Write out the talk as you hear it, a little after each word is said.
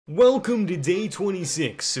Welcome to day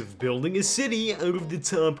 26 of building a city out of the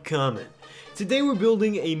top comment. Today we're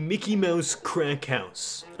building a Mickey Mouse crack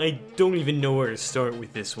house. I don't even know where to start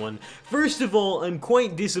with this one. First of all, I'm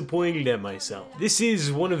quite disappointed at myself. This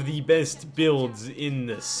is one of the best builds in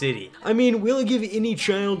the city. I mean, will it give any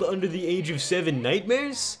child under the age of 7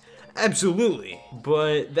 nightmares? Absolutely,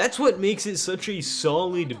 but that's what makes it such a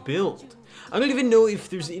solid build. I don't even know if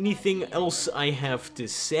there's anything else I have to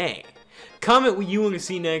say. Comment what you want to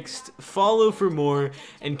see next, follow for more,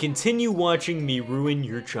 and continue watching me ruin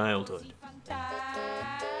your childhood.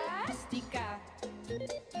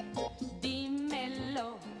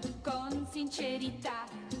 Dimmelo con sincerità,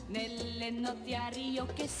 nelle notti a Rio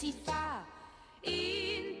che si fa,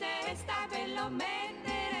 in testa ve lo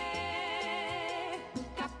mettere,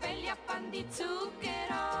 capelli a pan di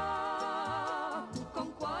zucchero,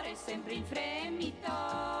 con cuore sempre in fremito,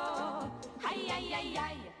 ai ai ai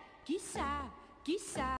ai, chissà, chissà.